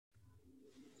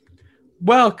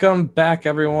Welcome back,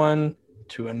 everyone,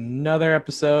 to another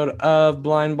episode of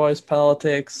Blind Boys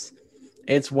Politics.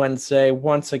 It's Wednesday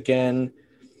once again.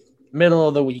 Middle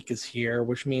of the week is here,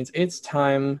 which means it's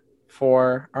time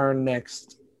for our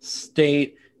next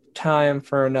state. Time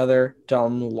for another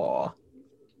dumb law.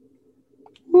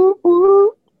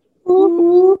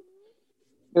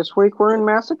 This week we're in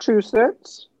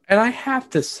Massachusetts. And I have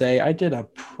to say, I did a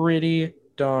pretty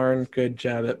darn good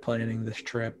job at planning this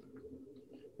trip.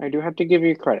 I do have to give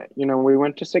you credit. We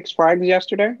went to Six Flags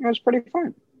yesterday. It was pretty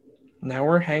fun. Now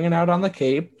we're hanging out on the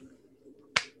Cape.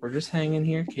 We're just hanging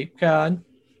here, Cape Cod.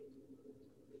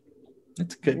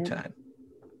 It's a good time.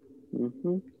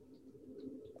 Mm-hmm.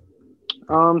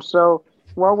 So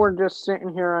while we're just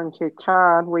sitting here on Cape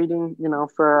Cod waiting,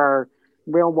 for our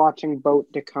whale watching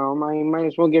boat to come, I might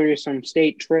as well give you some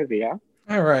state trivia.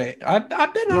 All right. I've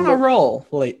been on a roll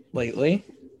lately.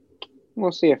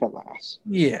 We'll see if it lasts.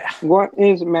 Yeah. What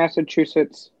is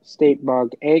Massachusetts state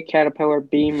bug? A, caterpillar,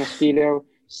 B, mosquito,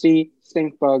 C,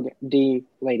 stink bug, D,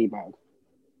 ladybug.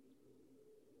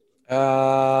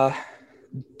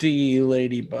 D,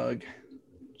 ladybug.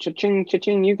 Cha-ching,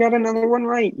 cha-ching. You got another one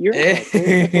right. You're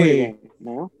right.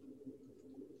 Now.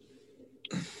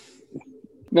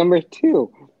 Number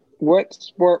 2. What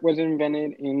sport was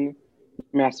invented in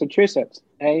Massachusetts?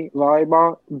 A,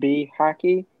 volleyball, B,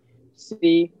 hockey,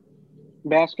 C,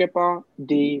 basketball,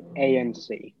 D, A, and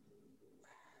C.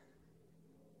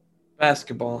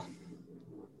 Basketball.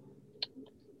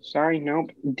 Sorry, nope.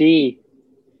 D.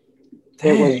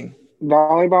 Dang. It was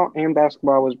volleyball and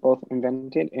basketball was both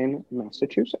invented in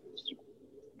Massachusetts.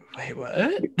 Wait,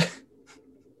 what?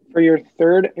 For your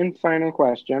third and final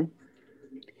question,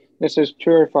 this is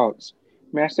true or false.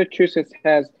 Massachusetts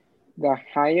has the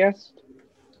highest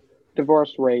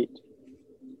divorce rate.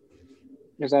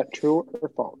 Is that true or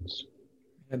false?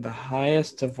 And the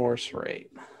highest divorce rate.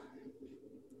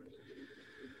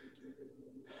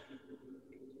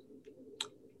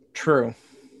 True.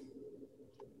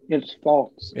 It's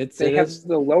false. It has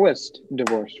the lowest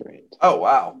divorce rate. Oh,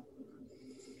 wow.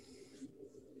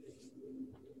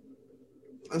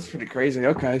 That's pretty crazy.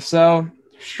 Okay, so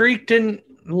streak didn't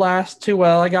last too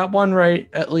well. I got one right,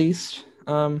 at least.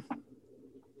 15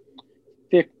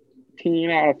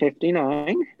 out of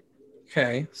 59.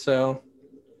 Okay, so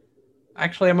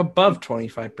actually I'm above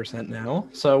 25% now.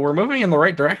 So we're moving in the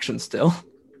right direction still.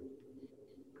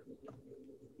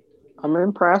 I'm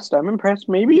impressed.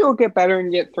 Maybe you'll get better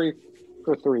and get 3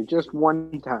 for 3 just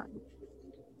one time.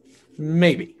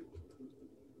 Maybe.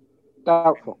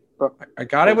 Doubtful. But I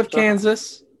got it with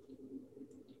Kansas.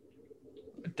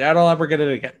 I doubt I'll ever get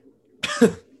it again.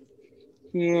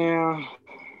 Yeah.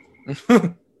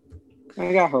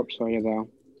 I got hopes for you, though.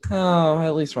 Oh,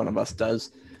 at least one of us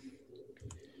does.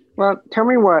 Well, tell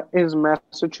me what is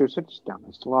Massachusetts'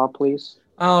 dumbest law, please?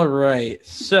 All right.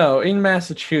 So, in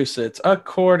Massachusetts,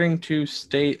 according to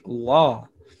state law,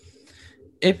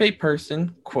 if a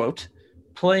person, quote,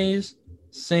 plays,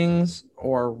 sings,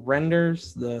 or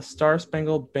renders the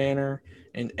Star-Spangled Banner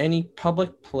in any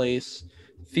public place,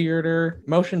 theater,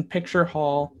 motion picture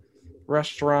hall,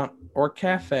 restaurant, or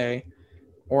cafe,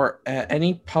 or at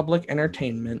any public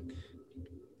entertainment,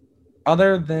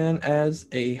 other than as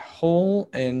a whole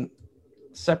and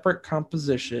separate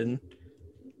composition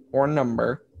or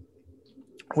number,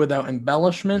 without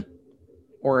embellishment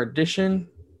or addition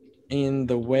in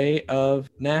the way of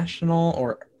national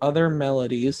or other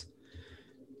melodies,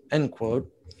 end quote,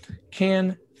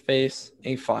 can face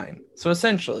a fine. So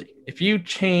essentially, if you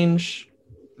change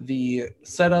the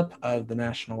setup of the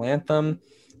national anthem,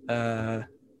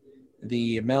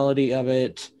 the melody of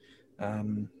it,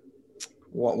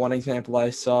 one example I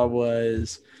saw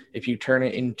was if you turn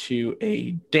it into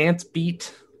a dance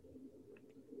beat,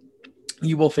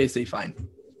 you will face a fine.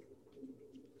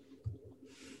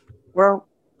 Well,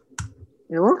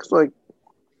 it looks like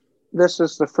this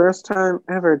is the first time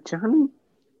ever Johnny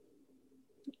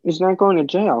is not going to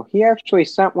jail. He actually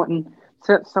sent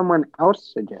someone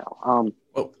else to jail.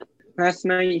 Last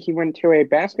night he went to a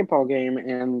basketball game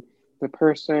and the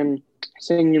person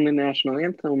singing the national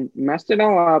anthem messed it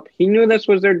all up. He knew this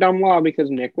was their dumb law because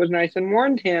Nick was nice and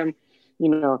warned him, we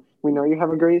know you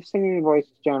have a great singing voice,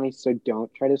 Johnny, so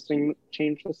don't try to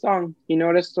change the song. He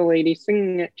noticed the lady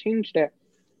singing it changed it.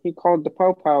 He called the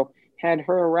po-po, had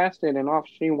her arrested, and off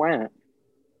she went.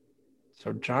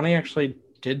 So Johnny actually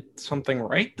did something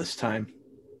right this time.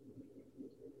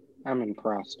 I'm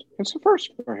impressed. It's a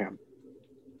first for him.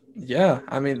 Yeah,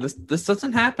 I mean, this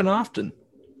doesn't happen often.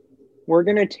 We're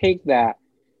going to take that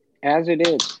as it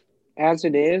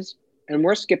is, and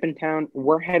we're skipping town.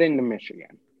 We're heading to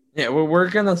Michigan. Yeah, well, we're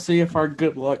gonna see if our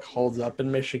good luck holds up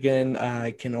in Michigan.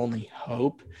 I can only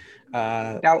hope.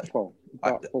 Uh, Doubtful.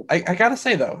 I, Doubtful. I gotta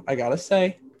say though,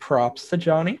 props to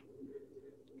Johnny.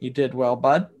 You did well,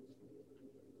 bud.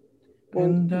 Well,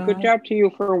 And good job to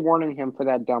you for warning him for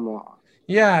that dumb law.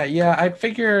 yeah, I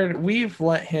figured we've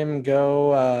let him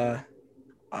go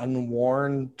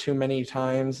unwarned too many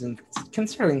times, and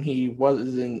considering he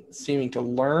wasn't seeming to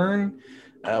learn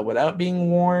without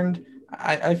being warned,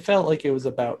 I felt like it was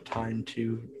about time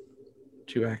to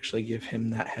actually give him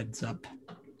that heads up.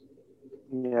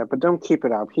 Yeah, but don't keep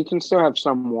it up. He can still have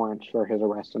some warrants for his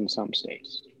arrest in some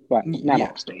states, but not Yeah,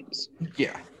 all states.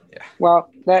 yeah. Well,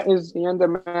 that is the end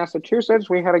of Massachusetts.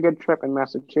 We had a good trip in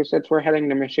Massachusetts. We're heading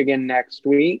to Michigan next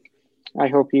week. I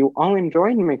hope you all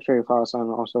enjoyed. Make sure you follow us on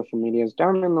all social medias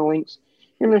down in the links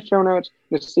in the show notes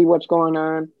to see what's going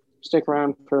on. Stick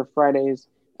around for Friday's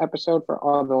episode for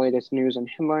all the latest news and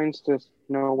headlines to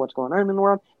know what's going on in the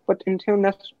world. But until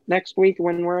next week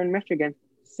when we're in Michigan,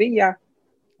 see ya.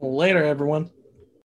 Later, everyone.